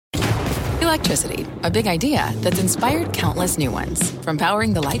Electricity, a big idea that's inspired countless new ones. From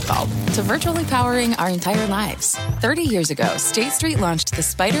powering the light bulb to virtually powering our entire lives. 30 years ago, State Street launched the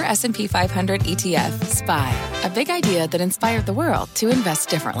SPDR S&P 500 ETF, SPY. A big idea that inspired the world to invest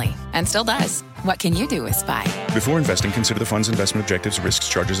differently. And still does. What can you do with SPY? Before investing, consider the fund's investment objectives, risks,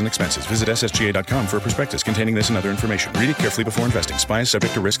 charges, and expenses. Visit ssga.com for a prospectus containing this and other information. Read it carefully before investing. SPY is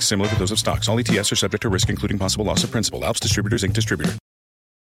subject to risks similar to those of stocks. All ETFs are subject to risk, including possible loss of principal. Alps Distributors, Inc. Distributor.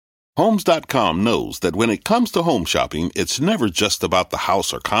 Homes.com knows that when it comes to home shopping, it's never just about the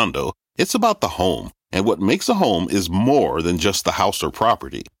house or condo. It's about the home. And what makes a home is more than just the house or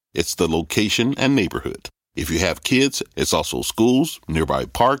property. It's the location and neighborhood. If you have kids, it's also schools, nearby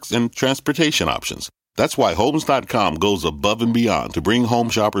parks, and transportation options. That's why Homes.com goes above and beyond to bring home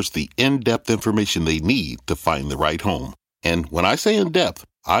shoppers the in-depth information they need to find the right home. And when I say in-depth,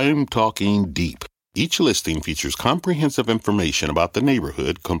 I'm talking deep. Each listing features comprehensive information about the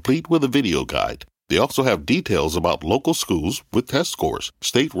neighborhood, complete with a video guide. They also have details about local schools with test scores,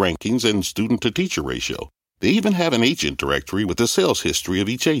 state rankings, and student-to-teacher ratio. They even have an agent directory with the sales history of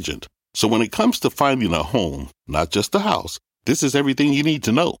each agent. So when it comes to finding a home, not just a house, this is everything you need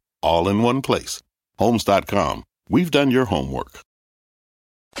to know, all in one place. Homes.com. We've done your homework.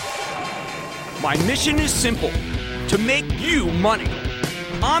 My mission is simple, to make you money.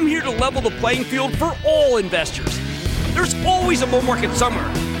 I'm here to level the playing field for all investors. There's always a bull market somewhere,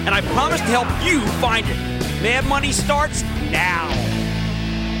 and I promise to help you find it. Mad Money starts now.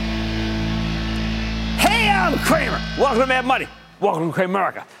 Hey, I'm Cramer. Welcome to Mad Money. Welcome to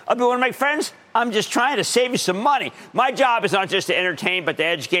Cramerica. I'll be one of my friends. I'm just trying to save you some money. My job is not just to entertain, but to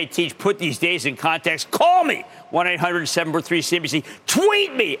educate, teach, put these days in context. Call me, 1-800-743-CNBC.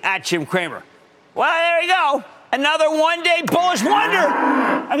 Tweet me at Jim Cramer. Well, there you go. Another one-day bullish wonder.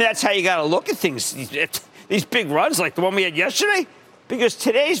 I mean, that's how you got to look at things. These big runs like the one we had yesterday. Because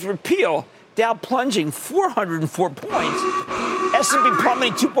today's repeal, Dow plunging 404 points, S&P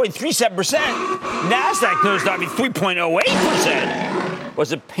plummeting 2.37%, NASDAQ nosed diving 3.08%,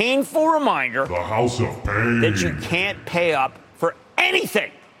 was a painful reminder the house of pain. That you can't pay up for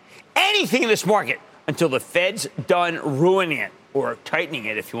anything in this market until the Fed's done ruining it, or tightening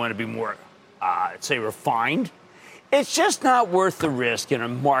it if you want to be more, say, refined. It's just not worth the risk in a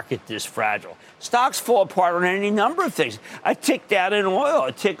market this fragile. Stocks fall apart on any number of things. A tick down in oil,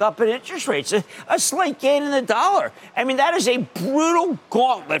 a tick up in interest rates, a slight gain in the dollar. I mean, that is a brutal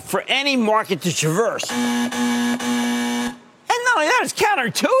gauntlet for any market to traverse. And not only that, it's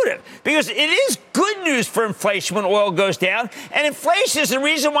counterintuitive, because it is good news for inflation when oil goes down, and inflation is the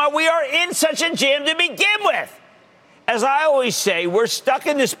reason why we are in such a jam to begin with. As I always say, we're stuck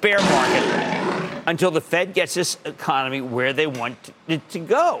in this bear market until the Fed gets this economy where they want it to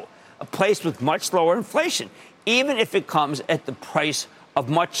go, a place with much lower inflation, even if it comes at the price of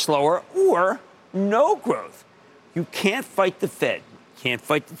much slower or no growth. You can't fight the Fed. Can't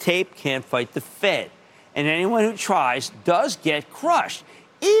fight the tape, can't fight the Fed. And anyone who tries does get crushed,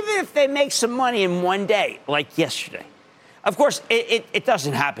 even if they make some money in one day, like yesterday. Of course, it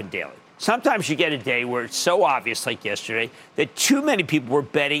doesn't happen daily. Sometimes you get a day where it's so obvious, like yesterday, that too many people were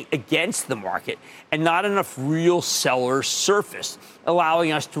betting against the market and not enough real sellers surfaced,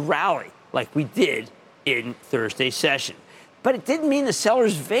 allowing us to rally like we did in Thursday's session. But it didn't mean the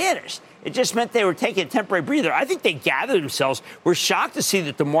sellers vanished. It just meant they were taking a temporary breather. I think they gathered themselves, were shocked to see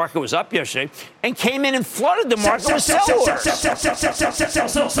that the market was up yesterday, and came in and flooded the market with sell orders.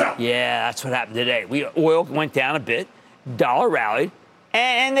 Yeah, that's what happened today. Oil went down a bit, dollar rallied,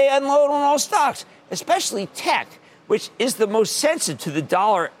 and they unload on all stocks, especially tech, which is the most sensitive to the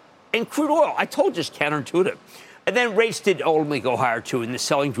dollar and crude oil. I told you it's counterintuitive. And then rates did ultimately go higher, too, and the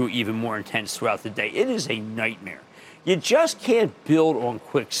selling grew even more intense throughout the day. It is a nightmare. You just can't build on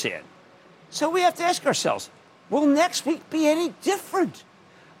quicksand. So we have to ask ourselves, will next week be any different?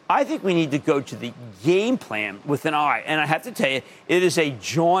 I think we need to go to the game plan with an eye. And I have to tell you, it is a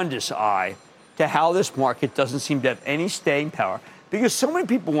jaundiced eye to how this market doesn't seem to have any staying power, because so many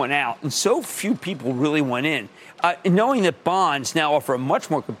people went out and so few people really went in, knowing that bonds now offer a much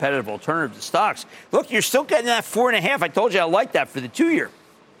more competitive alternative to stocks. Look, you're still getting that 4.5. I told you I like that for the 2-year.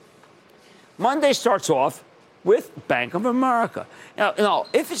 Monday starts off with Bank of America. Now,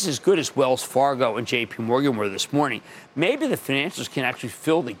 if it's as good as Wells Fargo and J.P. Morgan were this morning, maybe the financials can actually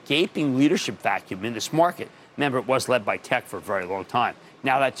fill the gaping leadership vacuum in this market. Remember, it was led by tech for a very long time.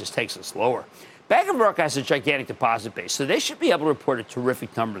 Now that just takes us lower. Bank of America has a gigantic deposit base, so they should be able to report a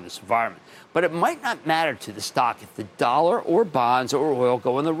terrific number in this environment. But it might not matter to the stock if the dollar or bonds or oil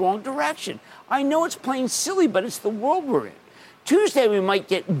go in the wrong direction. I know it's plain silly, but it's the world we're in. Tuesday, we might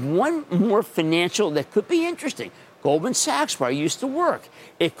get one more financial that could be interesting. Goldman Sachs, where I used to work.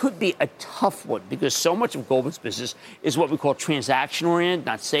 It could be a tough one because so much of Goldman's business is what we call transaction-oriented,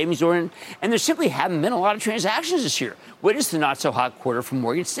 not savings-oriented, and there simply haven't been a lot of transactions this year. Witness the not-so-hot quarter from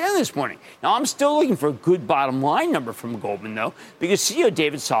Morgan Stanley this morning. Now, I'm still looking for a good bottom-line number from Goldman, though, because CEO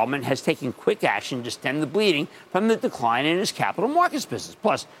David Solomon has taken quick action to stem the bleeding from the decline in his capital markets business.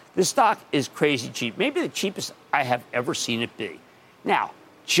 Plus, this stock is crazy cheap, maybe the cheapest I have ever seen it be. Now,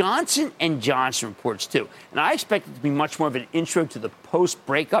 Johnson & Johnson reports, too. And I expect it to be much more of an intro to the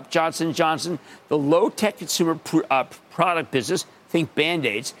post-breakup Johnson & Johnson, the low-tech consumer product business, think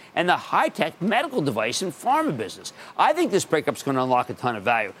Band-Aids, and the high-tech medical device and pharma business. I think this breakup is going to unlock a ton of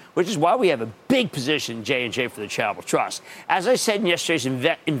value, which is why we have a big position in J&J for the Charitable Trust. As I said in yesterday's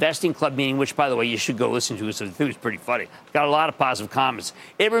Investing Club meeting, which, by the way, you should go listen to because I think it was pretty funny. Got a lot of positive comments.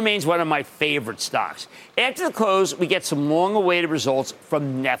 It remains one of my favorite stocks. After the close, we get some long-awaited results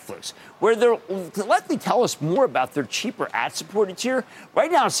from Netflix, where they'll likely tell us more about their cheaper ad-supported tier.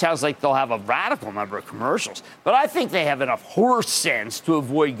 Right now, it sounds like they'll have a radical number of commercials, but I think they have enough horse sense to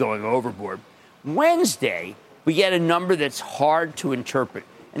avoid going overboard. Wednesday, we get a number that's hard to interpret,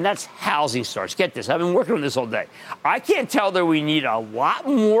 and that's housing starts. Get this. I've been working on this all day. I can't tell that we need a lot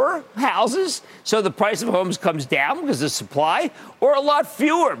more houses so the price of homes comes down because of supply, or a lot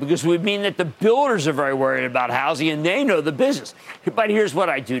fewer because it would mean that the builders are very worried about housing and they know the business. But here's what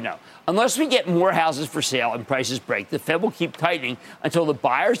I do know. Unless we get more houses for sale and prices break, the Fed will keep tightening until the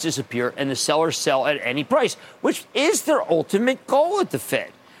buyers disappear and the sellers sell at any price, which is their ultimate goal at the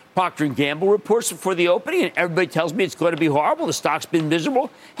Fed. Procter & Gamble reports before the opening, and everybody tells me it's going to be horrible. The stock's been miserable.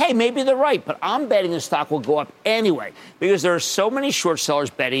 Hey, maybe they're right, but I'm betting the stock will go up anyway because there are so many short sellers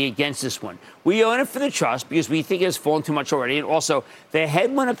betting against this one. We own it for the trust because we think it has fallen too much already, and also the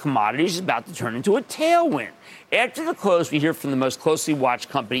headwind of commodities is about to turn into a tailwind. After the close, we hear from the most closely watched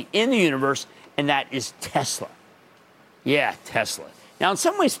company in the universe, and that is Tesla. Yeah, Tesla. Now, in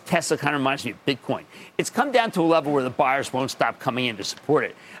some ways, Tesla kind of reminds me of Bitcoin. It's come down to a level where the buyers won't stop coming in to support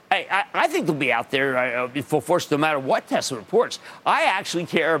it. I think they'll be out there in full force no matter what Tesla reports. I actually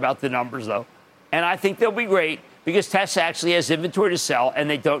care about the numbers, though, and I think they'll be great because Tesla actually has inventory to sell, and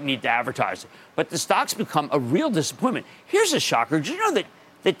they don't need to advertise it. But the stock's become a real disappointment. Here's a shocker. Did you know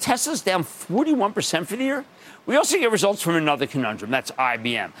that Tesla's down 41% for the year? We also get results from another conundrum. That's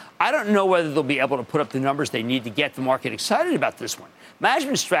IBM. I don't know whether they'll be able to put up the numbers they need to get the market excited about this one.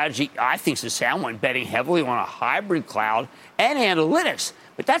 Management strategy, I think, is a sound one, betting heavily on a hybrid cloud and analytics.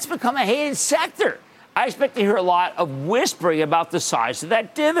 But that's become a hated sector. I expect to hear a lot of whispering about the size of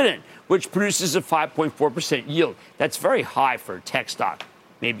that dividend, which produces a 5.4% yield. That's very high for a tech stock.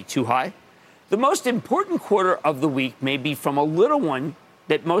 Maybe too high. The most important quarter of the week may be from a little one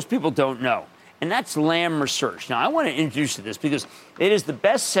that most people don't know, and that's Lam Research. Now, I want to introduce you to this because it is the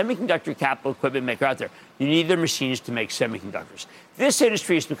best semiconductor capital equipment maker out there. You need their machines to make semiconductors. This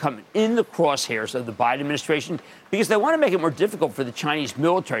industry has become in the crosshairs of the Biden administration because they want to make it more difficult for the Chinese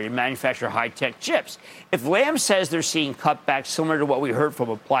military to manufacture high-tech chips. If Lam says they're seeing cutbacks similar to what we heard from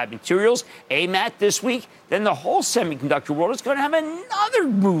Applied Materials, AMAT, this week, then the whole semiconductor world is going to have another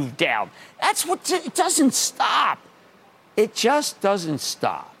move down. That's what it doesn't stop. It just doesn't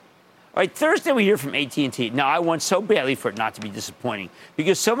stop. All right, Thursday we hear from AT&T. Now, I want so badly for it not to be disappointing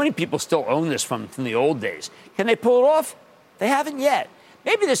because so many people still own this from the old days. Can they pull it off? They haven't yet.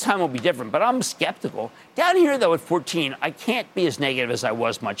 Maybe this time will be different, but I'm skeptical. Down here, though, at 14, I can't be as negative as I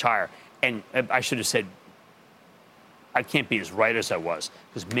was much higher. And I should have said I can't be as right as I was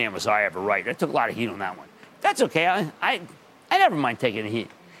because, man, was I ever right. I took a lot of heat on that one. That's okay. I never mind taking the heat.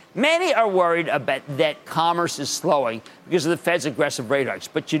 Many are worried about that commerce is slowing because of the Fed's aggressive rate hikes.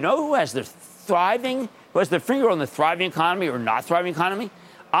 But you know who has their finger on the thriving economy or not thriving economy?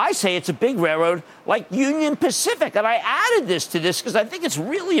 I say it's a big railroad like Union Pacific. And I added this to this because I think it's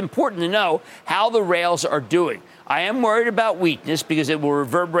really important to know how the rails are doing. I am worried about weakness because it will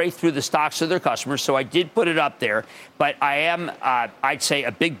reverberate through the stocks of their customers. So I did put it up there. But I am, I'd say,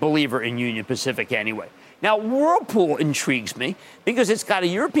 a big believer in Union Pacific anyway. Now, Whirlpool intrigues me because it's got a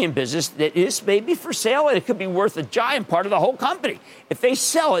European business that is maybe for sale, and it could be worth a giant part of the whole company. If they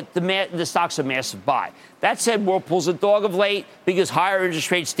sell it, the stock's a massive buy. That said, Whirlpool's a dog of late because higher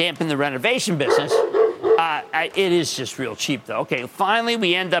interest rates dampen the renovation business. It is just real cheap, though. Okay, finally,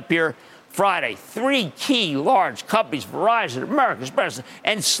 we end up here Friday. 3 key large companies, Verizon, American Express,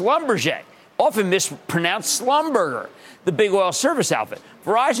 and Schlumberger, often mispronounced Schlumberger, the big oil service outfit.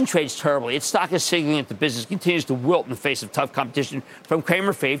 Verizon trades terribly. Its stock is signaling that the business continues to wilt in the face of tough competition from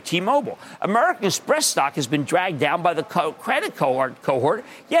Cramer fave T-Mobile. American Express stock has been dragged down by the credit cohort,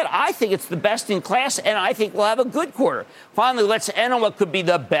 yet I think it's the best in class, and I think we'll have a good quarter. Finally, let's end on what could be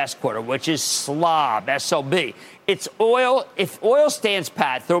the best quarter, which is SLOB, S-L-B. It's oil. If oil stands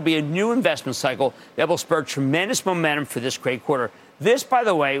pat, there will be a new investment cycle that will spur tremendous momentum for this great quarter. This, by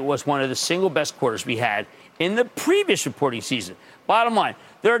the way, was one of the single best quarters we had in the previous reporting season. Bottom line,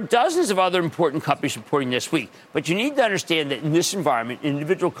 there are dozens of other important companies reporting this week, but you need to understand that in this environment,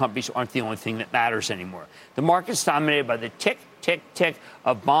 individual companies aren't the only thing that matters anymore. The market's dominated by the tick, tick, tick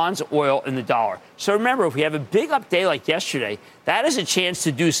of bonds, oil, and the dollar. So remember, if we have a big up day like yesterday, that is a chance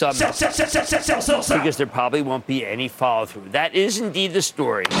to do something. Sell. Because there probably won't be any follow-through. That is indeed the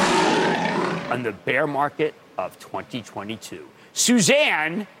story on the bear market of 2022.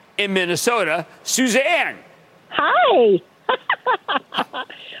 Suzanne in Minnesota. Suzanne. Hi.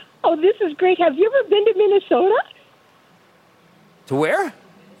 Oh, this is great. Have you ever been to Minnesota? To where?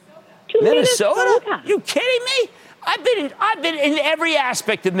 To Minnesota. You kidding me? I've been in every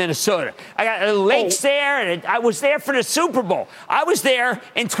aspect of Minnesota. I got lakes there, and I was there for the Super Bowl. I was there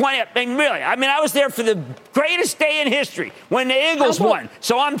I was there for the greatest day in history when the Eagles won.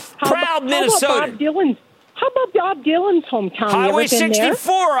 So I'm proud Minnesota. How about Bob Dylan's hometown? Highway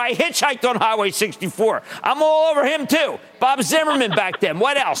 64. I hitchhiked on Highway 64. I'm all over him, too. Bob Zimmerman back then.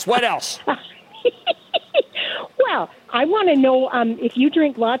 What else? Well, I want to know if you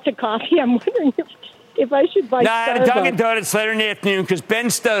drink lots of coffee. I'm wondering if I should buy Starbucks. I had a Dunkin' Donuts later in the afternoon because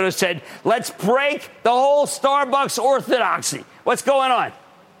Ben Stoto said, let's break the whole Starbucks orthodoxy. What's going on?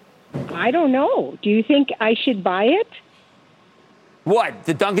 I don't know. Do you think I should buy it? What?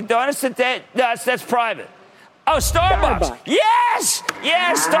 The Dunkin' Donuts? That's private. Oh, Starbucks. Yes,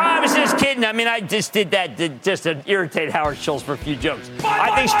 Starbucks. I was just kidding. I mean, I just did that just to irritate Howard Schultz for a few jokes.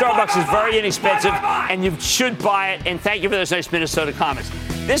 I think Starbucks is very inexpensive, and you should buy it. And thank you for those nice Minnesota comments.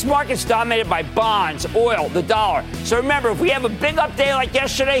 This market's dominated by bonds, oil, the dollar. So remember, if we have a big up day like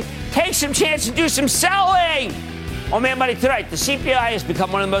yesterday, take some chance to do some selling. On Mad Money tonight, the CPI has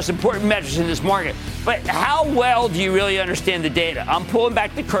become one of the most important metrics in this market. But how well do you really understand the data? I'm pulling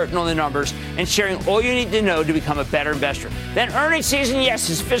back the curtain on the numbers and sharing all you need to know to become a better investor. Then earnings season, yes,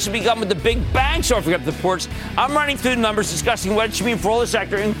 has officially begun with the big banks offering up the reports. I'm running through the numbers, discussing what it should mean for all the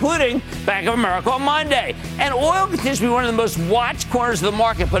sector, including Bank of America on Monday. And oil continues to be one of the most watched corners of the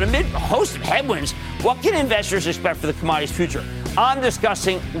market. But amid a host of headwinds, what can investors expect for the commodities future? I'm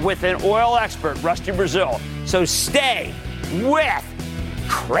discussing with an oil expert, Rusty Brazil. So stay with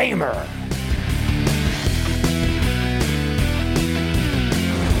Cramer.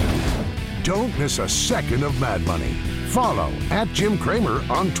 Don't miss a second of Mad Money. Follow @Jim Cramer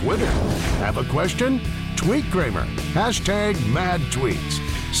on Twitter. Have a question? Tweet Cramer. #MadTweets.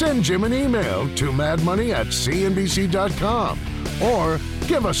 Send Jim an email to madmoney@cnbc.com or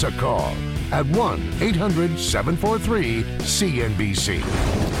give us a call at 1-800-743-CNBC.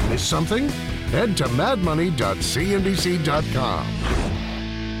 Miss something? Head to madmoney.cnbc.com.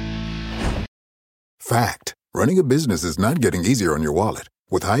 Fact. Running a business is not getting easier on your wallet.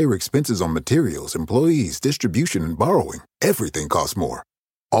 With higher expenses on materials, employees, distribution, and borrowing, everything costs more.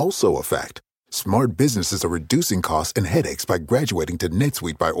 Also a fact. Smart businesses are reducing costs and headaches by graduating to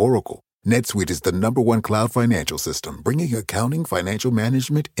NetSuite by Oracle. NetSuite is the #1 cloud financial system, bringing accounting, financial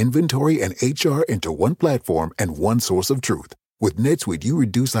management, inventory, and HR into one platform and one source of truth. With NetSuite, you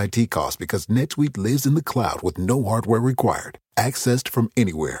reduce IT costs because NetSuite lives in the cloud with no hardware required. Accessed from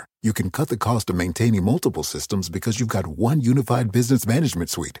anywhere, you can cut the cost of maintaining multiple systems because you've got one unified business management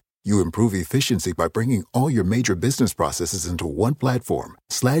suite. You improve efficiency by bringing all your major business processes into one platform,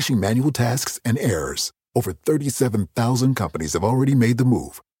 slashing manual tasks and errors. Over 37,000 companies have already made the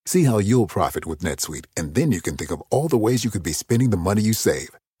move. See how you'll profit with NetSuite, and then you can think of all the ways you could be spending the money you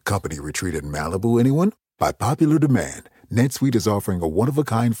save. Company retreat in Malibu, anyone? By popular demand, NetSuite is offering a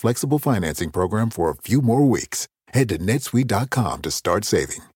one-of-a-kind flexible financing program for a few more weeks. Head to netsuite.com to start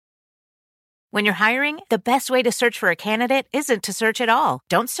saving. When you're hiring, the best way to search for a candidate isn't to search at all.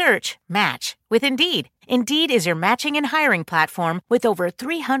 Don't search, match with Indeed. Indeed is your matching and hiring platform with over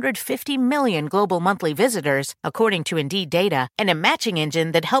 350 million global monthly visitors, according to Indeed data, and a matching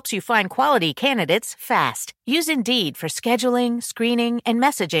engine that helps you find quality candidates fast. Use Indeed for scheduling, screening, and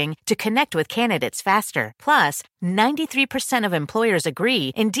messaging to connect with candidates faster. Plus, 93% of employers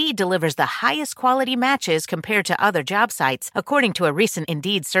agree Indeed delivers the highest quality matches compared to other job sites, according to a recent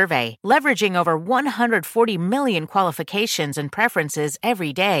Indeed survey. Leveraging over 140 million qualifications and preferences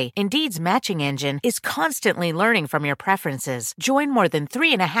every day, Indeed's matching engine is constantly learning from your preferences. Join more than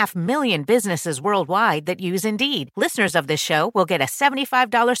 3.5 million businesses worldwide that use Indeed. Listeners of this show will get a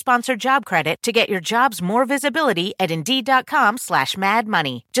 $75 sponsored job credit to get your jobs more visibility at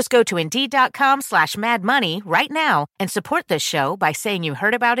Indeed.com/MadMoney. Just go to Indeed.com/MadMoney right now and support this show by saying you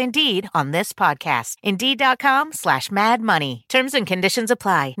heard about Indeed on this podcast. Indeed.com/MadMoney. Terms and conditions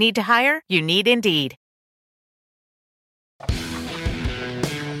apply. Need to hire? You need Indeed.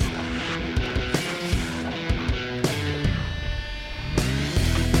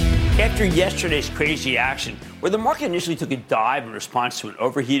 After yesterday's crazy action, where the market initially took a dive in response to an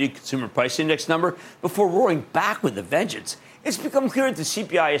overheated consumer price index number before roaring back with a vengeance, it's become clear that the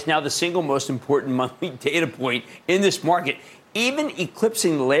CPI is now the single most important monthly data point in this market, even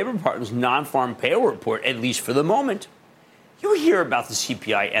eclipsing the Labor Department's non-farm payroll report, at least for the moment. You hear about the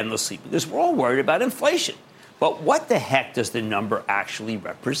CPI endlessly because we're all worried about inflation. But what the heck does the number actually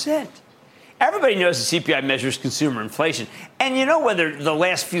represent? Everybody knows the CPI measures consumer inflation, and you know whether the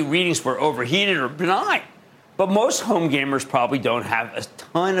last few readings were overheated or benign. But most home gamers probably don't have a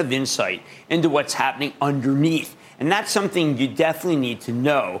ton of insight into what's happening underneath. And that's something you definitely need to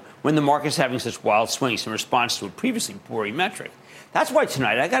know when the market's having such wild swings in response to a previously boring metric. That's why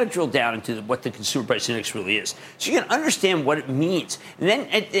tonight I got to drill down into what the consumer price index really is, so you can understand what it means, and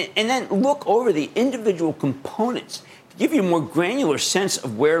then look over the individual components to give you a more granular sense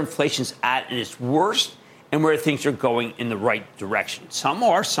of where inflation's at in its worst and where things are going in the right direction. Some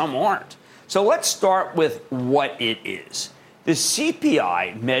are, some aren't. So let's start with what it is. The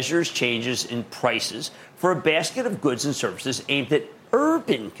CPI measures changes in prices for a basket of goods and services aimed at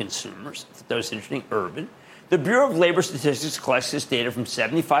urban consumers. If that was interesting, urban. The Bureau of Labor Statistics collects this data from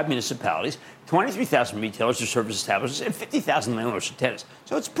 75 municipalities, 23,000 retailers or service establishments, and 50,000 landlords and tenants.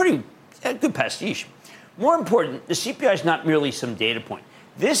 So it's pretty good pastiche. More important, the CPI is not merely some data point.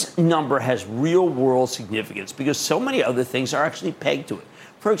 This number has real-world significance because so many other things are actually pegged to it.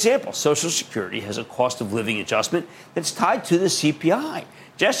 For example, Social Security has a cost of living adjustment that's tied to the CPI.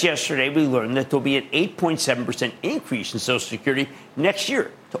 Just yesterday, we learned that there'll be an 8.7% increase in Social Security next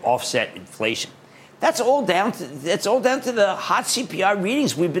year to offset inflation. That's all down to the hot CPI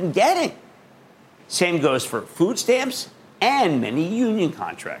readings we've been getting. Same goes for food stamps and many union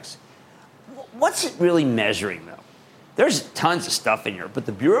contracts. What's it really measuring, though? There's tons of stuff in here, but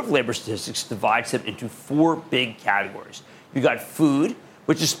the Bureau of Labor Statistics divides them into four big categories. You got food,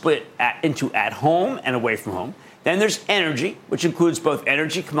 which is split into at home and away from home. Then there's energy, which includes both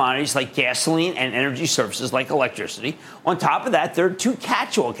energy commodities like gasoline and energy services like electricity. On top of that, there are two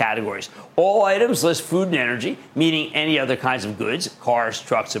catch-all categories. All items list food and energy, meaning any other kinds of goods, cars,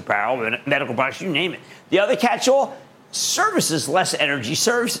 trucks, apparel, medical products, you name it. The other catch-all, services less energy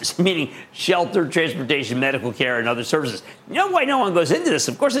services, meaning shelter, transportation, medical care, and other services. You know why no one goes into this?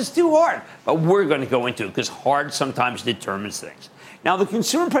 Of course, it's too hard. But we're going to go into it because hard sometimes determines things. Now, the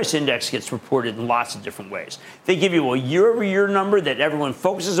consumer price index gets reported in lots of different ways. They give you a year-over-year number that everyone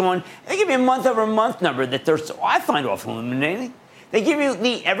focuses on. They give you a month-over-month number that I find awful illuminating. They give you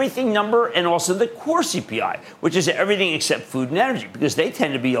the everything number and also the core CPI, which is everything except food and energy, because they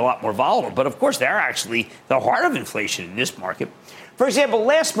tend to be a lot more volatile. But, of course, they're actually the heart of inflation in this market. For example,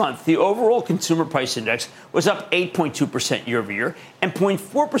 last month, the overall consumer price index was up 8.2% year-over-year and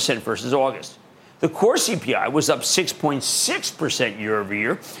 0.4% versus August. The core CPI was up 6.6%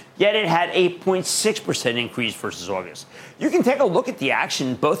 year-over-year, yet it had a 0.6% increase versus August. You can take a look at the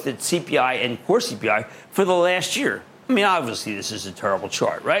action, both at CPI and core CPI, for the last year. I mean, obviously, this is a terrible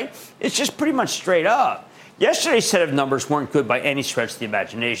chart, right? It's just pretty much straight up. Yesterday's set of numbers weren't good by any stretch of the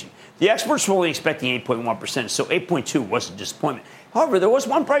imagination. The experts were only expecting 8.1%, so 8.2 was a disappointment. However, there was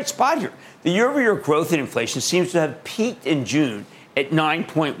one bright spot here. The year-over-year growth in inflation seems to have peaked in June at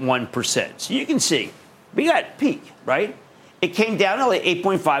 9.1%. So you can see, we got peak, right? It came down to like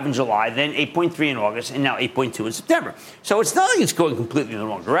 8.5 in July, then 8.3 in August, and now 8.2 in September. So it's not like it's going completely in the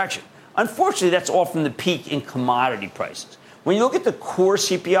wrong direction. Unfortunately, that's all from the peak in commodity prices. When you look at the core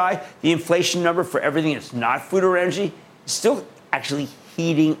CPI, the inflation number for everything that's not food or energy is still actually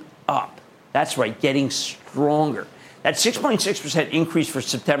heating up. That's right, getting stronger. That 6.6% increase for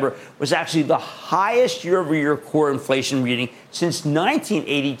September was actually the highest year-over-year core inflation reading since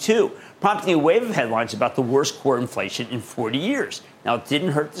 1982, prompting a wave of headlines about the worst core inflation in 40 years. Now, it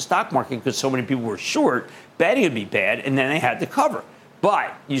didn't hurt the stock market because so many people were short, betting it would be bad, and then they had to cover.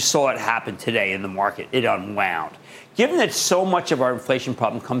 But you saw it happen today in the market. It unwound. Given that so much of our inflation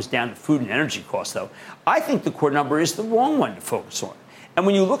problem comes down to food and energy costs, though, I think the core number is the wrong one to focus on. And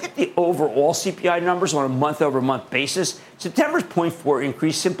when you look at the overall CPI numbers on a month-over-month basis, September's 0.4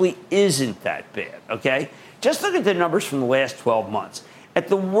 increase simply isn't that bad, okay? Just look at the numbers from the last 12 months. At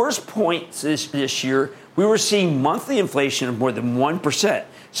the worst points this year, we were seeing monthly inflation of more than 1%.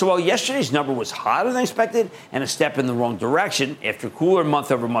 So while yesterday's number was hotter than expected and a step in the wrong direction after cooler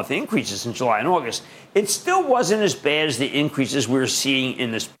month-over-month increases in July and August, it still wasn't as bad as the increases we were seeing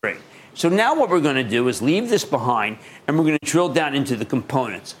in the spring. So now what we're going to do is leave this behind, and we're going to drill down into the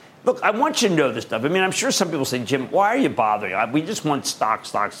components. Look, I want you to know this stuff. I mean, I'm sure some people say, Jim, why are you bothering? We just want stock.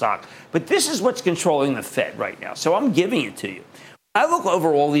 But this is what's controlling the Fed right now. So I'm giving it to you. I look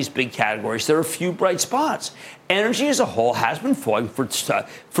over all these big categories. There are a few bright spots. Energy as a whole has been falling for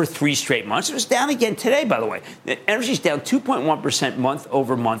 3 straight months. It was down again today, by the way. Energy is down 2.1% month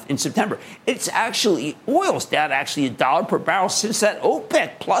over month in September. It's actually, oil's down actually $1 per barrel since that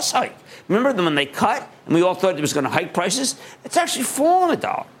OPEC plus hike. Remember when they cut and we all thought it was going to hike prices? It's actually fallen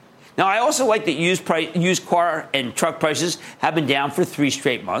 $1. Now, I also like that used car and truck prices have been down for 3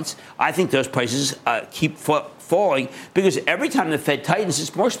 straight months. I think those prices keep falling because every time the Fed tightens,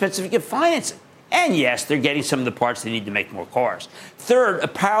 it's more expensive to get financing. And yes, they're getting some of the parts they need to make more cars. Third,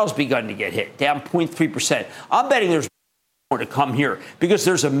 apparel's begun to get hit, down 0.3%. I'm betting there's more to come here because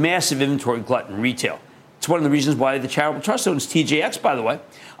there's a massive inventory glut in retail. It's one of the reasons why the charitable trust owns TJX, by the way.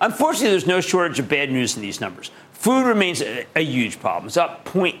 Unfortunately, there's no shortage of bad news in these numbers. Food remains a huge problem. It's up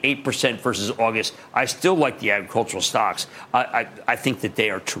 0.8% versus August. I still like the agricultural stocks. I think that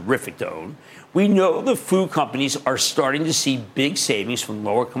they are terrific to own. We know the food companies are starting to see big savings from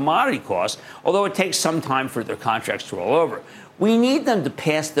lower commodity costs, although it takes some time for their contracts to roll over. We need them to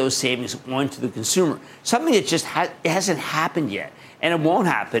pass those savings on to the consumer, something that just hasn't happened yet, and it won't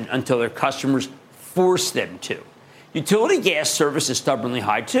happen until their customers force them to. Utility gas service is stubbornly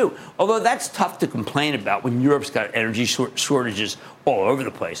high, too, although that's tough to complain about when Europe's got energy shortages all over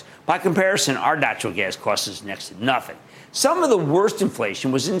the place. By comparison, our natural gas cost is next to nothing. Some of the worst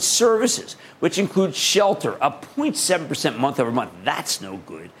inflation was in services, which includes shelter, up 0.7% month over month. That's no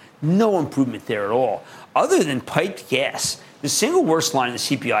good. No improvement there at all. Other than piped gas, the single worst line in the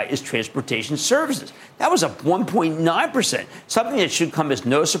CPI is transportation services. That was up 1.9%, something that should come as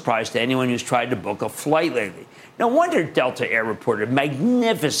no surprise to anyone who's tried to book a flight lately. No wonder Delta Air reported a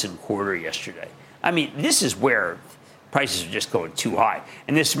magnificent quarter yesterday. I mean, this is where prices are just going too high.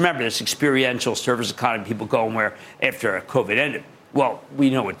 And remember, this experiential service economy, people going where after COVID ended. Well, we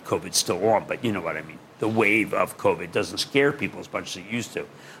know what COVID's still on, but you know what I mean. The wave of COVID doesn't scare people as much as it used to.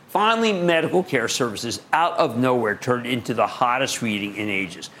 Finally, medical care services out of nowhere turned into the hottest reading in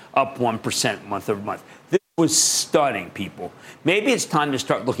ages, up 1% month over month. This was stunning, people. Maybe it's time to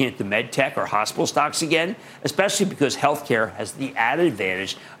start looking at the med tech or hospital stocks again, especially because healthcare has the added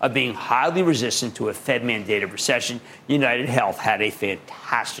advantage of being highly resistant to a Fed-mandated recession. United Health had a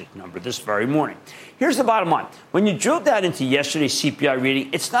fantastic number this very morning. Here's the bottom line. When you drill down into yesterday's CPI reading,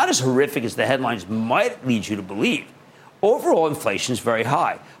 it's not as horrific as the headlines might lead you to believe. Overall inflation is very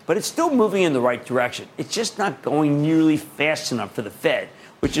high, but it's still moving in the right direction. It's just not going nearly fast enough for the Fed,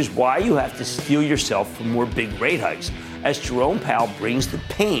 which is why you have to steel yourself for more big rate hikes, as Jerome Powell brings the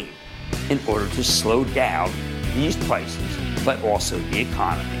pain in order to slow down these prices, but also the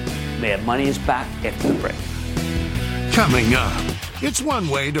economy. Mad Money is back after the break. Coming up, it's one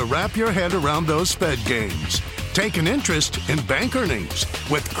way to wrap your head around those Fed games. Take an interest in bank earnings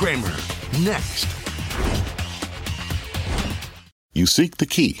with Cramer. Next. You seek the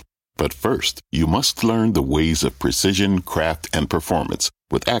key, but first, you must learn the ways of precision, craft, and performance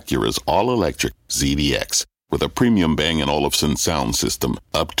with Acura's all-electric ZDX. With a premium Bang & Olufsen sound system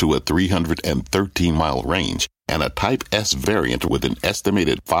up to a 313-mile range and a Type S variant with an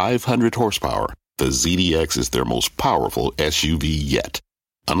estimated 500 horsepower, the ZDX is their most powerful SUV yet.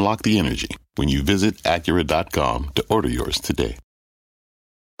 Unlock the energy when you visit Acura.com to order yours today.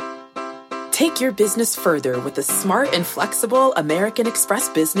 Take your business further with the smart and flexible American Express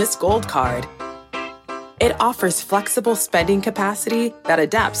Business Gold Card. It offers flexible spending capacity that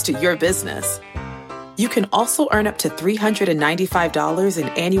adapts to your business. You can also earn up to $395 in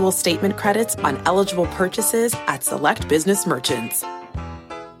annual statement credits on eligible purchases at select business merchants.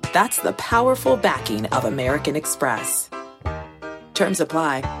 That's the powerful backing of American Express. Terms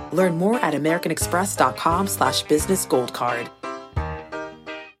apply. Learn more at americanexpress.com/business gold card.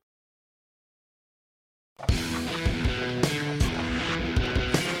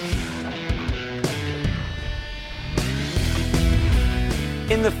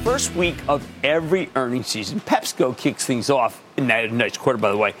 In the first week of every earnings season, PepsiCo kicks things off in a nice quarter, by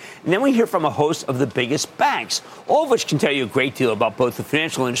the way. And then we hear from a host of the biggest banks, all of which can tell you a great deal about both the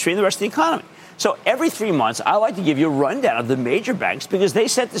financial industry and the rest of the economy. So every 3 months, I like to give you a rundown of the major banks because they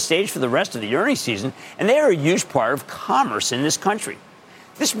set the stage for the rest of the earnings season, and they are a huge part of commerce in this country.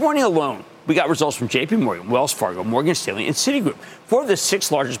 This morning alone, we got results from J.P. Morgan, Wells Fargo, Morgan Stanley, and Citigroup, 4 of the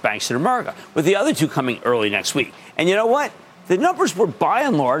 6 largest banks in America, with the other 2 coming early next week. And you know what? The numbers were, by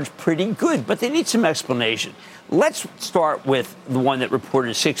and large, pretty good, but they need some explanation. Let's start with the one that reported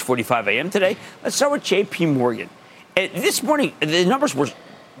at 6:45 a.m. today. Let's start with J.P. Morgan. This morning, the numbers were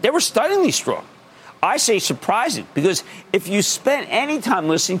stunningly strong. I say surprising, because if you spent any time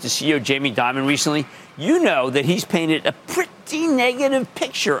listening to CEO Jamie Dimon recently, you know that he's painted a pretty negative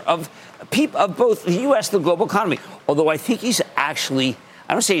picture of both the U.S. and the global economy, although I think he's actually,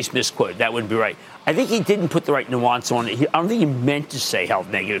 I don't say he's misquoted, that wouldn't be right. I think he didn't put the right nuance on it. I don't think he meant to say how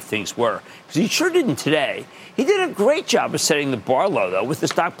negative things were, because he sure didn't today. He did a great job of setting the bar low, though, with the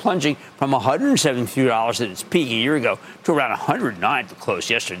stock plunging from $173 at its peak a year ago to around $109 to close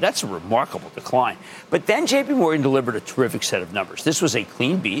yesterday. That's a remarkable decline. But then J.P. Morgan delivered a terrific set of numbers. This was a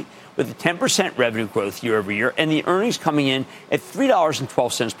clean beat with a 10% revenue growth year over year, and the earnings coming in at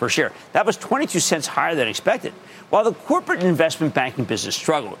 $3.12 per share. That was 22 cents higher than expected. While the corporate and investment banking business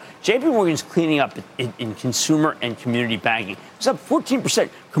struggled, J.P. Morgan's cleaning up in consumer and community banking. It's up 14%.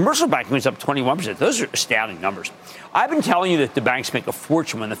 Commercial banking was up 21%. Those are astounding numbers. I've been telling you that the banks make a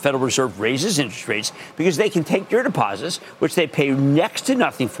fortune when the Federal Reserve raises interest rates because they can take your deposits, which they pay next to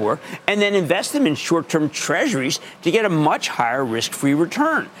nothing for, and then invest them in short-term treasuries to get a much higher risk-free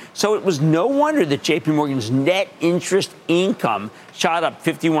return. So it was no wonder that J.P. Morgan's net interest income shot up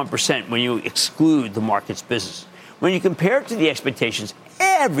 51% when you exclude the market's business. When you compare it to the expectations,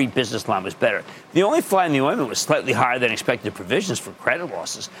 every business line was better. The only fly in the ointment was slightly higher than expected provisions for credit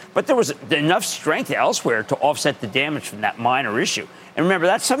losses. But there was enough strength elsewhere to offset the damage from that minor issue. And remember,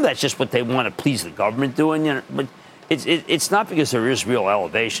 that's just what they want to please the government doing. You know, but it's not because there is real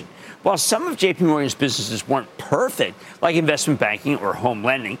elevation. While some of J.P. Morgan's businesses weren't perfect, like investment banking or home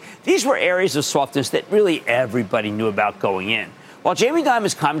lending, these were areas of softness that really everybody knew about going in. While Jamie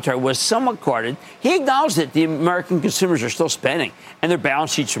Dimon's commentary was somewhat guarded, he acknowledged that the American consumers are still spending and their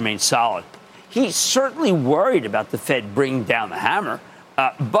balance sheets remain solid. He's certainly worried about the Fed bringing down the hammer.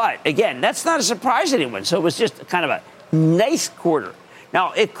 But, again, that's not a surprise to anyone. So it was just kind of a nice quarter.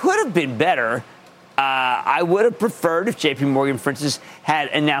 Now, it could have been better. I would have preferred if J.P. Morgan, for instance, had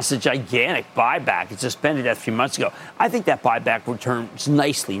announced a gigantic buyback. It suspended that a few months ago. I think that buyback returns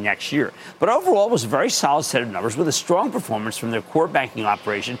nicely next year. But overall, it was a very solid set of numbers with a strong performance from their core banking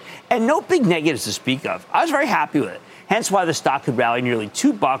operation and no big negatives to speak of. I was very happy with it. Hence why the stock could rally nearly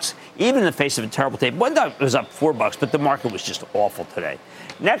 $2, even in the face of a terrible tape. One time it was up $4, but the market was just awful today.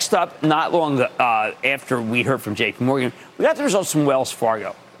 Next up, not long after we heard from J.P. Morgan, we got the results from Wells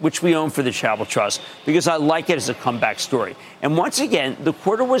Fargo, which we own for the Travel Trust, because I like it as a comeback story. And once again, the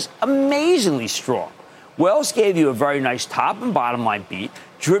quarter was amazingly strong. Wells gave you a very nice top and bottom line beat,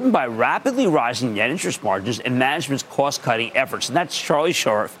 driven by rapidly rising net interest margins and management's cost-cutting efforts. And that's Charlie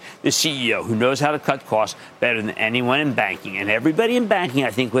Scharf, the CEO, who knows how to cut costs better than anyone in banking. And everybody in banking,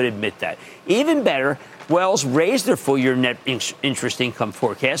 I think, would admit that. Even better, Wells raised their full-year net interest income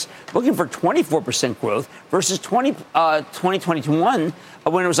forecast, looking for 24% growth versus 2021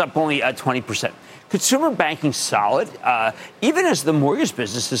 when it was up only 20%. Consumer banking solid, even as the mortgage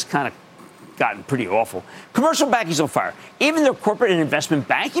business has kind of gotten pretty awful. Commercial banking's on fire. Even their corporate and investment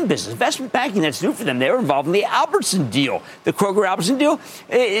banking business, investment banking, that's new for them. They were involved in the Albertson deal, the Kroger-Albertson deal.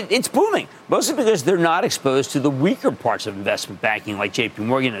 It's booming, mostly because they're not exposed to the weaker parts of investment banking like J.P.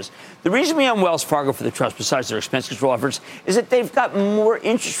 Morgan is. The reason we own Wells Fargo for the trust, besides their expense control efforts, is that they've got more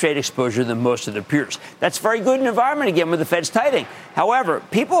interest rate exposure than most of their peers. That's very good in an environment, again, with the Fed's tightening. However,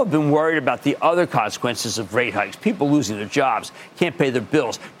 people have been worried about the other consequences of rate hikes, people losing their jobs, can't pay their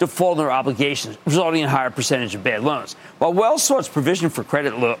bills, default on their obligations, resulting in a higher percentage of bad loans. While Wells saw its provision for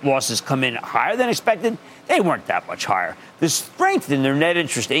credit losses come in higher than expected, they weren't that much higher. The strength in their net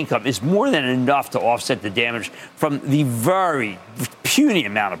interest income is more than enough to offset the damage from the very puny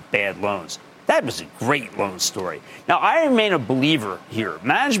amount of bad loans. That was a great loan story. Now, I remain a believer here.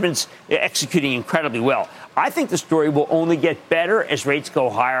 Management's executing incredibly well. I think the story will only get better as rates go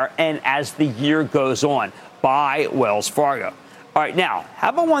higher and as the year goes on. Buy Wells Fargo. All right, now, how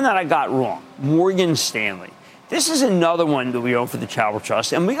about one that I got wrong? Morgan Stanley. This is another one that we own for the Travel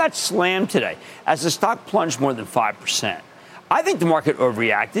Trust, and we got slammed today as the stock plunged more than 5%. I think the market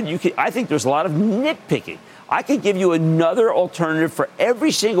overreacted. I think there's a lot of nitpicking. I could give you another alternative for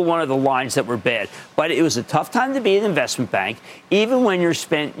every single one of the lines that were bad. But it was a tough time to be an investment bank, even when you're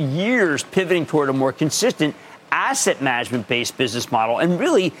spent years pivoting toward a more consistent asset management-based business model. And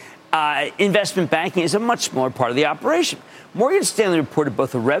really, investment banking is a much smaller part of the operation. Morgan Stanley reported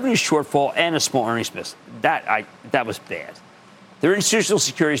both a revenue shortfall and a small earnings miss. That was bad. Their institutional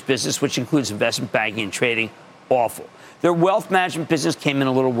securities business, which includes investment banking and trading, awful. Their wealth management business came in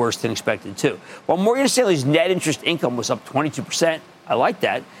a little worse than expected, too. While Morgan Stanley's net interest income was up 22%, I like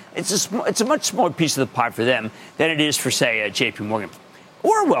that. It's a much smaller piece of the pie for them than it is for, say, J.P. Morgan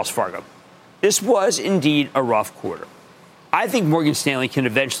or Wells Fargo. This was indeed a rough quarter. I think Morgan Stanley can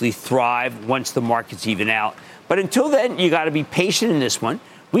eventually thrive once the markets even out. But until then, you got to be patient in this one.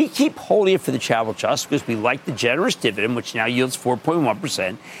 We keep holding it for the Travel Trust because we like the generous dividend, which now yields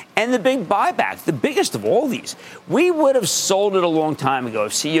 4.1%, and the big buyback, the biggest of all these. We would have sold it a long time ago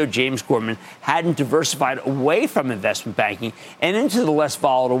if CEO James Gorman hadn't diversified away from investment banking and into the less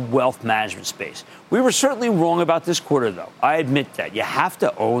volatile wealth management space. We were certainly wrong about this quarter, though. I admit that. You have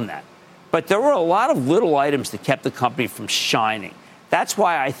to own that. But there were a lot of little items that kept the company from shining. That's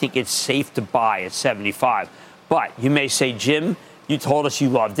why I think it's safe to buy at 75. But you may say, Jim, you told us you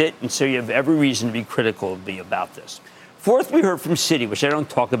loved it, and so you have every reason to be critical of me about this. Fourth, we heard from Citi, which I don't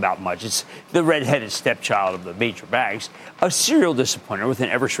talk about much. It's the red-headed stepchild of the major banks, a serial disappointer with an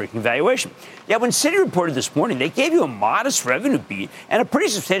ever-shrinking valuation. Yet when Citi reported this morning, they gave you a modest revenue beat and a pretty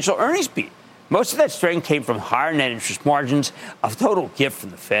substantial earnings beat. Most of that strength came from higher net interest margins, a total gift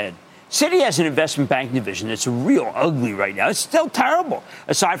from the Fed. Citi has an investment banking division that's real ugly right now. It's still terrible,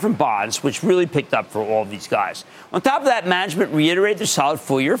 aside from bonds, which really picked up for all of these guys. On top of that, management reiterated their solid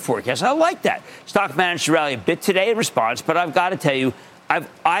full-year forecast. I like that. Stock managed to rally a bit today in response, but I've got to tell you,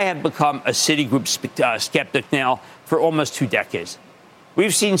 I have become a Citigroup skeptic now for almost 2 decades.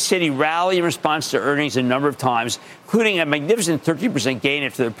 We've seen Citi rally in response to earnings a number of times, including a magnificent 13% gain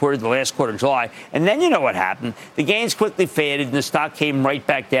after they reported the last quarter in July. And then you know what happened. The gains quickly faded, and the stock came right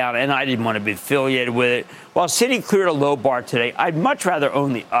back down, and I didn't want to be affiliated with it. While Citi cleared a low bar today, I'd much rather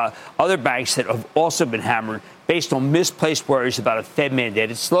own the other banks that have also been hammered based on misplaced worries about a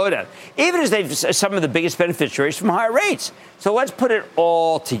Fed-mandated slowdown, even as they've some of the biggest beneficiaries from higher rates. So let's put it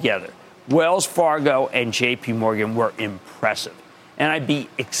all together. Wells Fargo and J.P. Morgan were impressive. And I'd be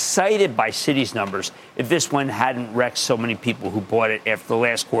excited by Citi's numbers if this one hadn't wrecked so many people who bought it after the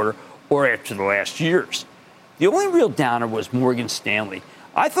last quarter or after the last years. The only real downer was Morgan Stanley.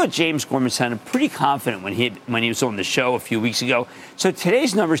 I thought James Gorman sounded pretty confident when he was on the show a few weeks ago. So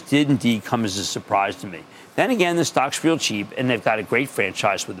today's numbers did indeed come as a surprise to me. Then again, the stock's real cheap, and they've got a great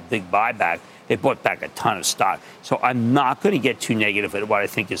franchise with a big buyback. They bought back a ton of stock. So I'm not going to get too negative at what I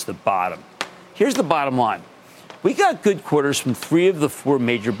think is the bottom. Here's the bottom line. We got good quarters from 3 of the 4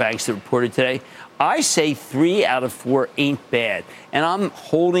 major banks that reported today. I say 3 out of 4 ain't bad, and I'm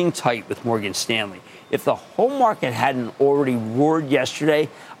holding tight with Morgan Stanley. If the whole market hadn't already roared yesterday,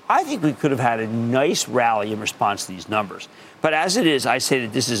 I think we could have had a nice rally in response to these numbers. But as it is, I say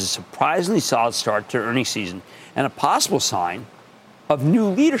that this is a surprisingly solid start to earnings season and a possible sign of new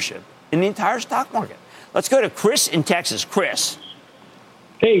leadership in the entire stock market. Let's go to Chris in Texas. Chris.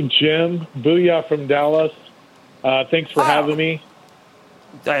 Hey, Jim. Booyah from Dallas. Thanks for having me.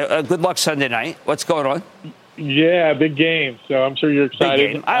 Good luck Sunday night. What's going on? Yeah, big game. So I'm sure you're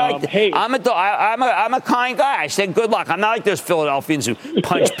excited. Big game. Hey, I'm a kind guy. I said good luck. I'm not like those Philadelphians who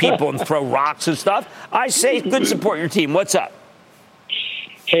punch people and throw rocks and stuff. I say good support your team. What's up?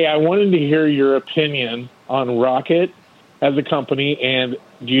 Hey, I wanted to hear your opinion on Rocket as a company, and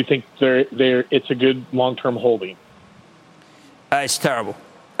do you think it's a good long-term holding? It's terrible.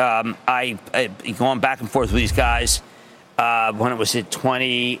 I going back and forth with these guys when it was at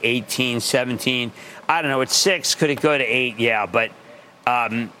 20, 18, 17. I don't know. It's 6. Could it go to 8? Yeah, but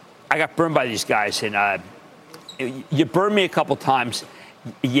I got burned by these guys, and you burn me a couple times,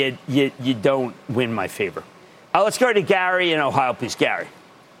 you don't win my favor. Let's go to Gary in Ohio, please. Gary.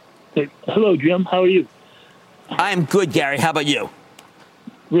 Hey, hello, Jim. How are you? I'm good, Gary. How about you?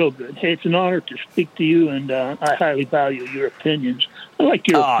 Real good. Hey, it's an honor to speak to you, and I highly value your opinions. I'd like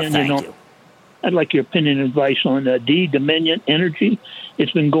your opinion I'd like your opinion and advice on Dominion Energy.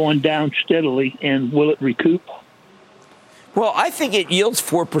 It's been going down steadily, and will it recoup? Well, I think it yields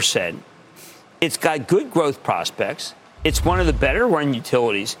 4%. It's got good growth prospects. It's one of the better run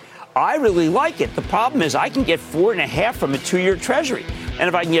utilities. I really like it. The problem is I can get 4.5 from a 2-year Treasury. And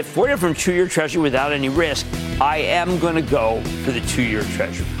if I can get 4 from a 2-year Treasury without any risk, I am going to go for the 2-year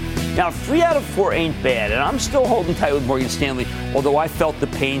Treasury. Now, 3 out of 4 ain't bad, and I'm still holding tight with Morgan Stanley, although I felt the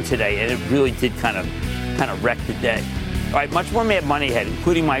pain today, and it really did kind of wreck the day. All right, much more Mad Money ahead,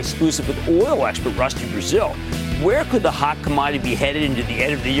 including my exclusive with oil expert Rusty Brazil. Where could the hot commodity be headed into the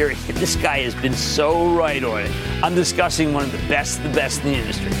end of the year? This guy has been so right on it. I'm discussing one of the best in the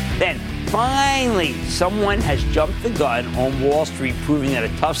industry. Then, finally, someone has jumped the gun on Wall Street, proving that a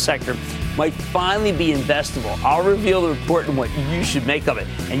tough sector might finally be investable. I'll reveal the report and what you should make of it,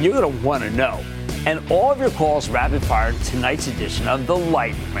 and you're going to want to know. And all of your calls rapid fire in tonight's edition of the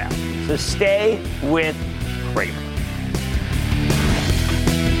Lightning Round. So stay with Cramer.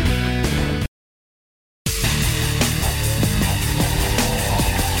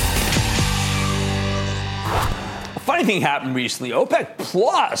 Funny thing happened recently. OPEC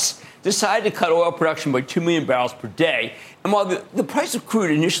Plus decided to cut oil production by 2 million barrels per day. And while the price of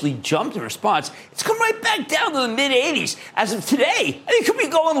crude initially jumped in response, it's come right back down to the mid-80s. As of today, I think it could be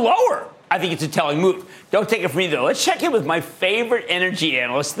going lower. I think it's a telling move. Don't take it from me, though. Let's check in with my favorite energy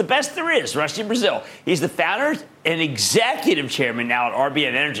analyst, the best there is, Rusty Brazil. He's the founder and executive chairman now at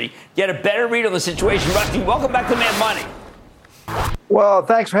RBN Energy. Get a better read on the situation. Rusty, welcome back to Mad Money. Well,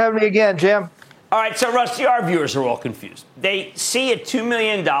 thanks for having me again, Jim. All right, so Rusty, our viewers are all confused. They see a $2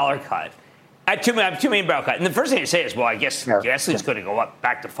 million cut, a $2 million barrel cut, and the first thing they say is, well, I guess gasoline's going to go up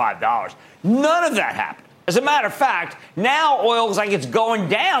back to $5. None of that happened. As a matter of fact, now oil is like it's going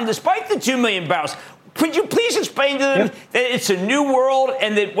down despite the 2 million barrels. Could you please explain to them that it's a new world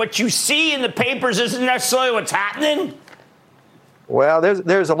and that what you see in the papers isn't necessarily what's happening? Well,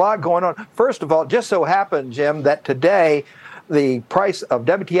 there's a lot going on. First of all, just so happened, Jim, that today the price of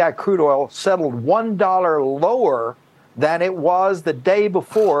WTI crude oil settled $1 lower than it was the day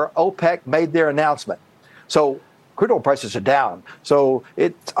before OPEC made their announcement. So crude oil prices are down. So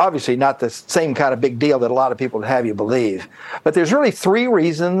it's obviously not the same kind of big deal that a lot of people would have you believe. But there's really three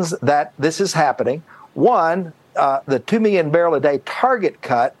reasons that this is happening. One, the 2 million barrel a day target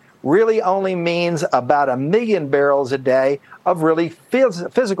cut really only means about 1 million barrels a day of really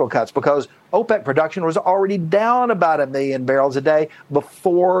physical cuts, because OPEC production was already down about 1 million barrels a day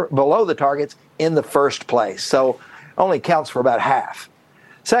below the targets in the first place. So only counts for about half.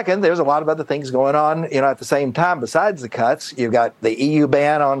 Second, there's a lot of other things going on, at the same time besides the cuts. You've got the EU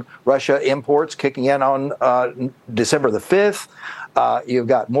ban on Russia imports kicking in on December the 5th. You've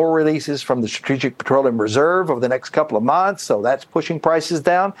got more releases from the Strategic Petroleum Reserve over the next couple of months, so that's pushing prices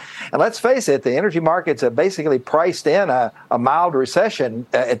down. And let's face it, the energy markets have basically priced in a mild recession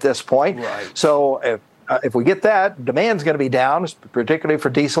at this point. Right. So if we get that, demand's going to be down, particularly for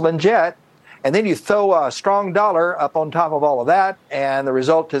diesel and jet. And then you throw a strong dollar up on top of all of that, and the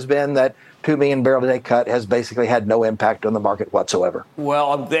result has been that 2 million barrel a day cut has basically had no impact on the market whatsoever.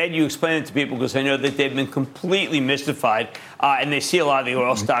 Well, I'm glad you explained it to people, because I know that they've been completely mystified, and they see a lot of the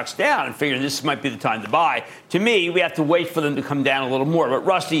oil stocks down and figure this might be the time to buy. To me, we have to wait for them to come down a little more. But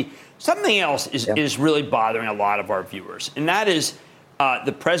Rusty, something else is really bothering a lot of our viewers, and that is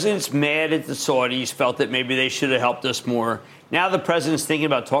the president's mad at the Saudis, felt that maybe they should have helped us more. Now the president's thinking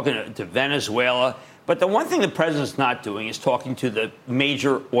about talking to Venezuela. But the one thing the president's not doing is talking to the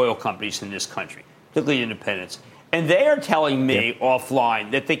major oil companies in this country, particularly independents. And they are telling me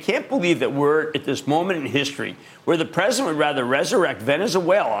offline that they can't believe that we're at this moment in history where the president would rather resurrect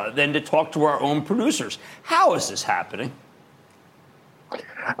Venezuela than to talk to our own producers. How is this happening?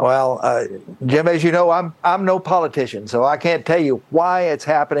 Well, Jim, as you know, I'm no politician, so I can't tell you why it's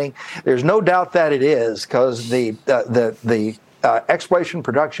happening. There's no doubt that it is, because the exploration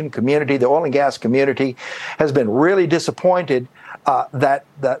production community, the oil and gas community, has been really disappointed that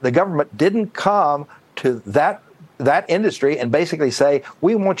the government didn't come to that industry and basically say,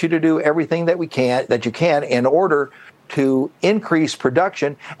 we want you to do everything that you can in order to increase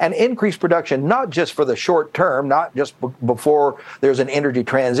production, and increase production not just for the short term, not just before there's an energy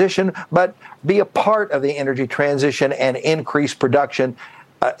transition, but be a part of the energy transition and increase production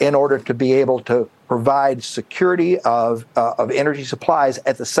in order to be able to provide security of energy supplies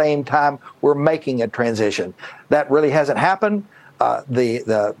at the same time we're making a transition. That really hasn't happened.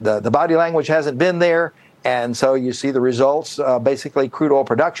 The body language hasn't been there. And so you see the results. Basically, crude oil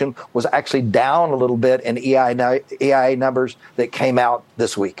production was actually down a little bit in EIA numbers that came out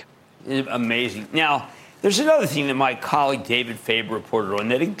this week. Amazing. Now, there's another thing that my colleague David Faber reported on,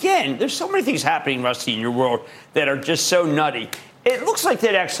 that, again, there's so many things happening, Rusty, in your world that are just so nutty. It looks like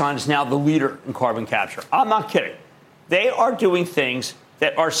that Exxon is now the leader in carbon capture. I'm not kidding. They are doing things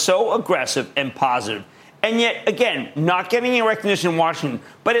that are so aggressive and positive. And yet, again, not getting any recognition in Washington.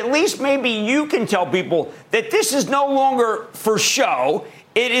 But at least maybe you can tell people that this is no longer for show.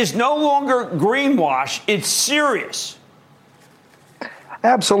 It is no longer greenwash. It's serious.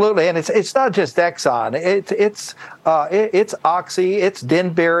 Absolutely, and it's not just Exxon. It's Oxy, it's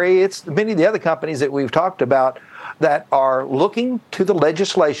Denbury, it's many of the other companies that we've talked about. that are looking to the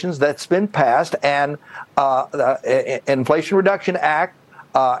legislations that's been passed, and the Inflation Reduction Act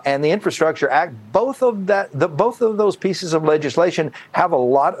and the Infrastructure Act. Both of those pieces of legislation have a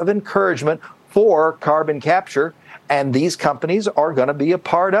lot of encouragement for carbon capture. And these companies are going to be a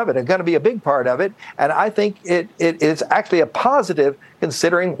part of it. They're going to be a big part of it. And I think it is actually a positive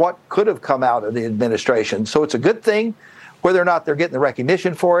considering what could have come out of the administration. So it's a good thing. Whether or not they're getting the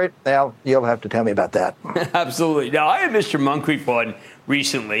recognition for it, well, you'll have to tell me about that. Absolutely. Now, I had Mr. Moncrief on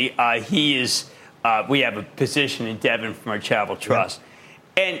recently. We have a position in Devon from our Travel Trust. Yeah.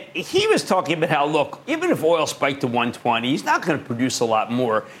 And he was talking about how, look, even if oil spiked to 120, he's not going to produce a lot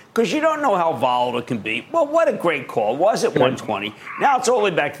more because you don't know how volatile it can be. Well, what a great call. Was it 120? Now it's all the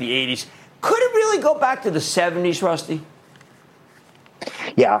way back to the 80s. Could it really go back to the 70s, Rusty?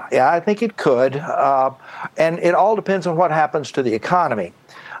 Yeah, I think it could. And it all depends on what happens to the economy.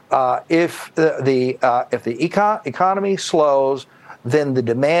 If the economy slows, then the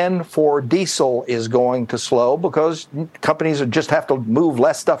demand for diesel is going to slow because companies just have to move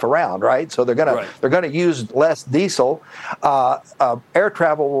less stuff around, right? So they're gonna use less diesel. Air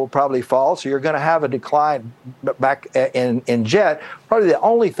travel will probably fall, so you're going to have a decline back in jet. Probably the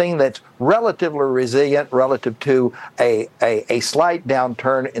only thing that's relatively resilient relative to a slight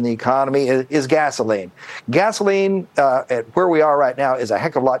downturn in the economy is gasoline. Gasoline, at where we are right now, is a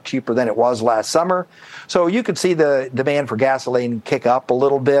heck of a lot cheaper than it was last summer. So you could see the demand for gasoline kick up a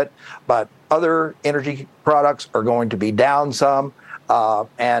little bit, but other energy products are going to be down some.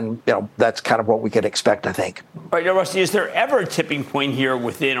 And, that's kind of what we could expect, I think. All right, now, Rusty, is there ever a tipping point here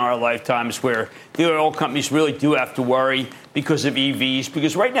within our lifetimes where the oil companies really do have to worry because of EVs?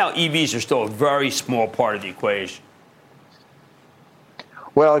 Because right now, EVs are still a very small part of the equation.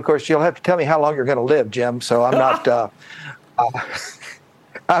 Well, of course, you'll have to tell me how long you're going to live, Jim. So I'm not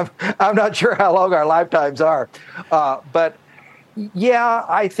I'm not sure how long our lifetimes are. But yeah,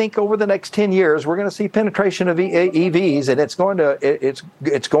 I think over the next 10 years, we're going to see penetration of EVs, and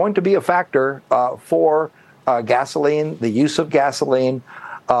it's going to be a factor for gasoline, the use of gasoline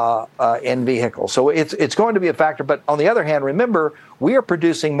in vehicles. So it's going to be a factor. But on the other hand, remember, we are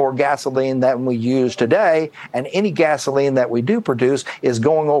producing more gasoline than we use today, and any gasoline that we do produce is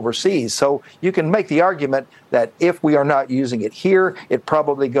going overseas. So you can make the argument that if we are not using it here, it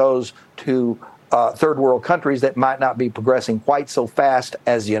probably goes to third world countries that might not be progressing quite so fast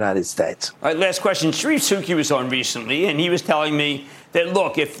as the United States. All right, last question. Sharif Suki was on recently, and he was telling me that,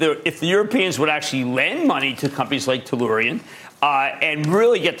 look, if the Europeans would actually lend money to companies like Tellurian and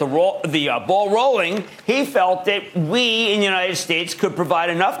really get the ball rolling, he felt that we in the United States could provide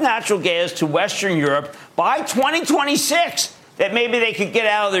enough natural gas to Western Europe by 2026 that maybe they could get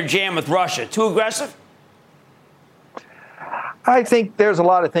out of their jam with Russia. Too aggressive? I think there's a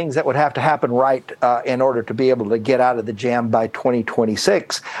lot of things that would have to happen right in order to be able to get out of the jam by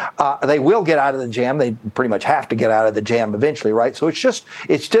 2026. They will get out of the jam. They pretty much have to get out of the jam eventually, right? So it's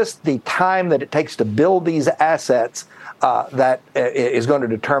just the time that it takes to build these assets that is going to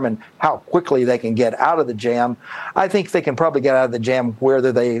determine how quickly they can get out of the jam. I think they can probably get out of the jam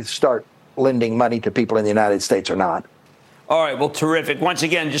whether they start lending money to people in the United States or not. All right, well, terrific. Once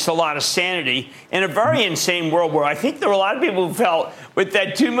again, just a lot of sanity in a very insane world where I think there were a lot of people who felt with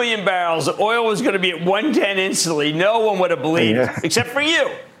that 2 million barrels, oil was going to be at 110 instantly. No one would have believed, except for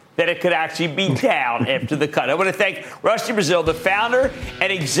you, that it could actually be down after the cut. I want to thank Rusty Braziel, the founder and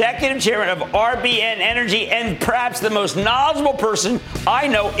executive chairman of RBN Energy, and perhaps the most knowledgeable person I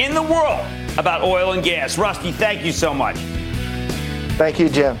know in the world about oil and gas. Rusty, thank you so much. Thank you,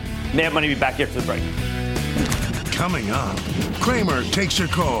 Jim. Mad Money will be back after the break. Coming up, Kramer takes your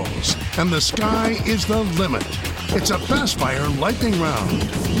calls, and the sky is the limit. It's a Fast Fire lightning round.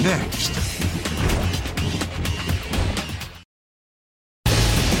 Next.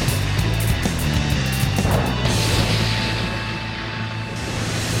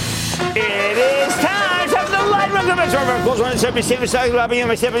 It is time for the lightning round.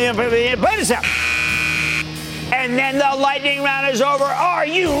 And then the lightning round is over. Are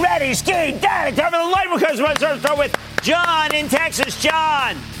you ready? Ski down. Time for the lightning round. Let's start with John in Texas.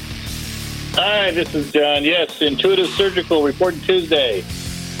 John. Hi, this is John. Yes, Intuitive Surgical reporting Tuesday.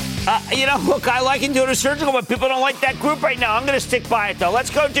 Look, I like Intuitive Surgical, but people don't like that group right now. I'm going to stick by it, though. Let's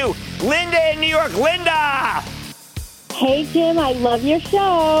go to Linda in New York. Linda. Hey, Jim. I love your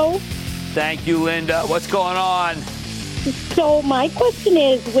show. Thank you, Linda. What's going on? So my question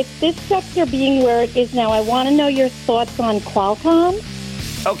is, with this sector being where it is now, I want to know your thoughts on Qualcomm.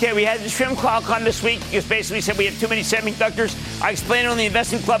 Okay, we had to trim Qualcomm this week because basically said we have too many semiconductors. I explained it on the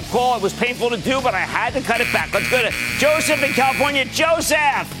Investing Club call. It was painful to do, but I had to cut it back. Let's go to Joseph in California.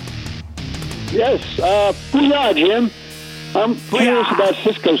 Joseph! Yes. Booyah, Jim. I'm curious about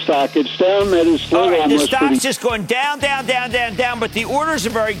Cisco stock. It's down at its low. Right, the stock's just going down, but the orders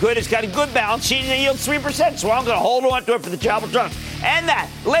are very good. It's got a good balance sheet, and it yields 3%, so I'm going to hold on to it for the travel trunks. And that,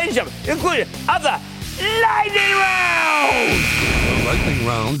 ladies and gentlemen, included of the Lightning Round! The Lightning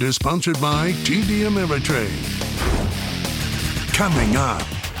Round is sponsored by TD Ameritrade. Coming up,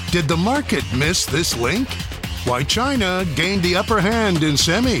 did the market miss this link? Why China gained the upper hand in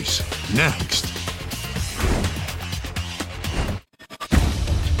semis. Next.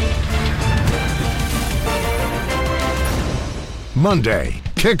 Monday,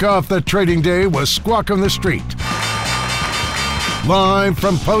 kick off the trading day with Squawk on the Street. Live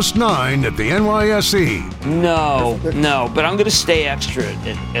from Post 9 at the NYSE. No, but I'm going to stay extra at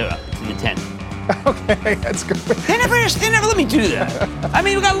the 10. Okay, that's good. They never let me do that. I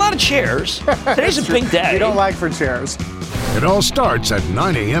mean, we got a lot of chairs. Today's a big day. You don't like for chairs. It all starts at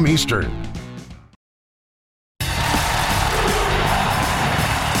 9 a.m. Eastern.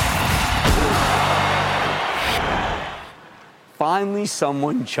 Finally,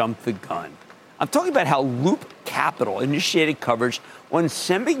 someone jumped the gun. I'm talking about how Loop Capital initiated coverage on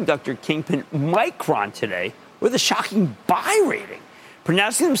semiconductor kingpin Micron today with a shocking buy rating.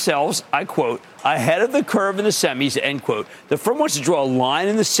 Pronouncing themselves, I quote, ahead of the curve in the semis, end quote, the firm wants to draw a line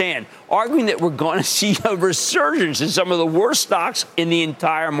in the sand, arguing that we're going to see a resurgence in some of the worst stocks in the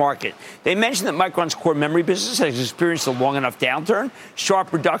entire market. They mentioned that Micron's core memory business has experienced a long enough downturn,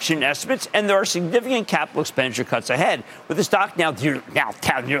 sharp reduction in estimates, and there are significant capital expenditure cuts ahead, with the stock now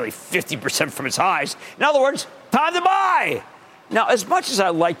down nearly 50% from its highs. In other words, time to buy! Now, as much as I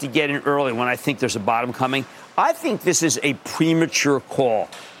like to get in early when I think there's a bottom coming, I think this is a premature call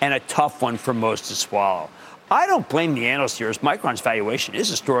and a tough one for most to swallow. I don't blame the analysts here, as Micron's valuation is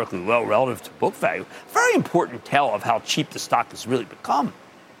historically low relative to book value. Very important tell of how cheap the stock has really become.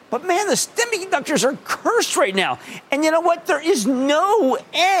 But, man, the semiconductors are cursed right now. And you know what? There is no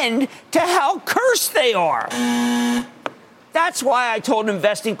end to how cursed they are. That's why I told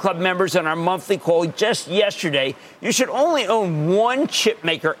Investing Club members on our monthly call just yesterday, you should only own one chip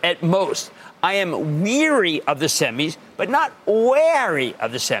maker at most. I am weary of the semis, but not wary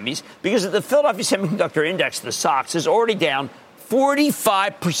of the semis, because the Philadelphia Semiconductor Index, the SOX, is already down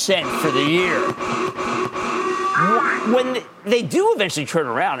 45% for the year. When they do eventually turn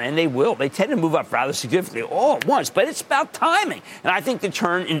around, and they will, they tend to move up rather significantly all at once, but it's about timing. And I think the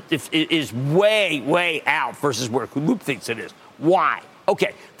turn is way, way out versus where Loop thinks it is. Why?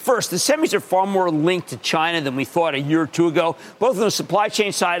 Okay, first, the semis are far more linked to China than we thought a year or two ago, both on the supply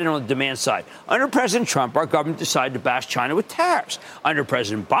chain side and on the demand side. Under President Trump, our government decided to bash China with tariffs. Under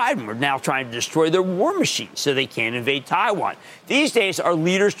President Biden, we're now trying to destroy their war machine so they can't invade Taiwan. These days, our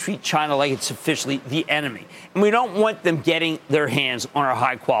leaders treat China like it's officially the enemy, and we don't want them getting their hands on our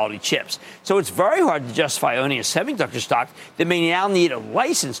high-quality chips. So it's very hard to justify owning a semiconductor stock that may now need a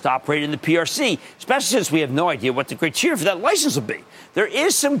license to operate in the PRC, especially since we have no idea what the criteria for that license will be. There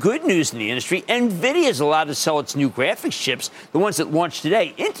is some good news in the industry. NVIDIA is allowed to sell its new graphics chips, the ones that launched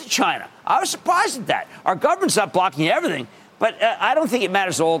today, into China. I was surprised at that. Our government's not blocking everything, but I don't think it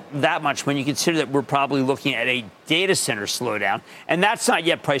matters all that much when you consider that we're probably looking at a data center slowdown, and that's not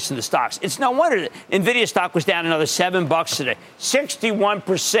yet priced in the stocks. It's no wonder that NVIDIA stock was down another $7 today,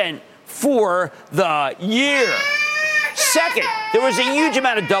 61% for the year. Second, there was a huge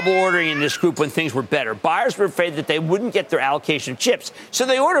amount of double ordering in this group when things were better. Buyers were afraid that they wouldn't get their allocation of chips, so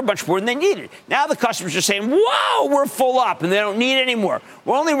they ordered much more than they needed. Now the customers are saying, whoa, we're full up, and they don't need any more.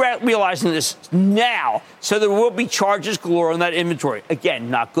 We're only realizing this now, so there will be charges galore on that inventory. Again,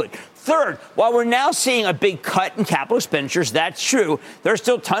 not good. Third, while we're now seeing a big cut in capital expenditures, that's true, there are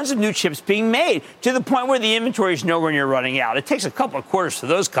still tons of new chips being made to the point where the inventory is nowhere near running out. It takes a couple of quarters for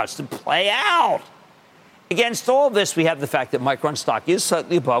those cuts to play out. Against all this, we have the fact that Micron stock is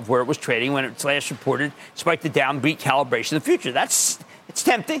slightly above where it was trading when it was last reported, despite the downbeat calibration of the future. It's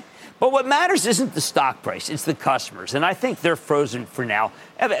tempting. But what matters isn't the stock price, it's the customers. And I think they're frozen for now.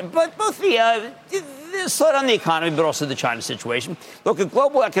 But both the slowdown in the economy, but also the China situation. Look, a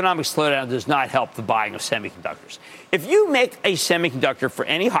global economic slowdown does not help the buying of semiconductors. If you make a semiconductor for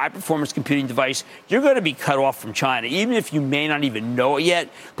any high-performance computing device, you're going to be cut off from China, even if you may not even know it yet.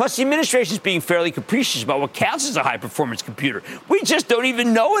 Plus, the administration is being fairly capricious about what counts as a high-performance computer. We just don't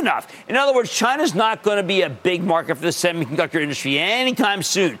even know enough. In other words, China's not going to be a big market for the semiconductor industry anytime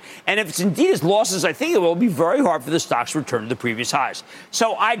soon. And if it's indeed as lost as I think it will be very hard for the stocks to return to the previous highs.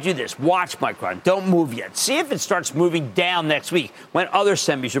 So I do this. Watch Micron. Don't move yet. See if it starts moving down next week when other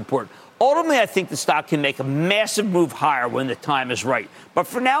semis report. Ultimately, I think the stock can make a massive move higher when the time is right. But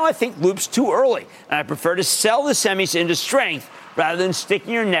for now, I think Loop's too early, and I prefer to sell the semis into strength rather than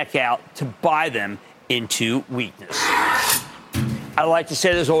sticking your neck out to buy them into weakness. I like to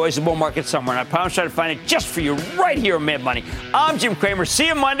say there's always a bull market somewhere, and I promise to find it just for you right here on Mad Money. I'm Jim Cramer. See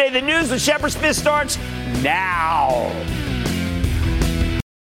you Monday. The news with Shepard Smith starts now.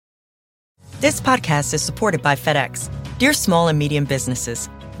 This podcast is supported by FedEx. Dear small and medium businesses,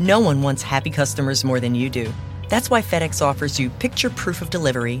 no one wants happy customers more than you do. That's why FedEx offers you picture proof of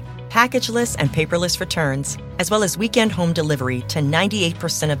delivery, packageless and paperless returns, as well as weekend home delivery to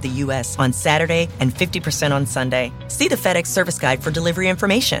 98% of the U.S. on Saturday and 50% on Sunday. See the FedEx service guide for delivery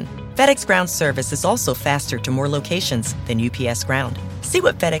information. FedEx Ground service is also faster to more locations than UPS Ground. See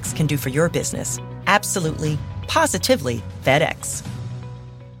what FedEx can do for your business. Absolutely, positively FedEx.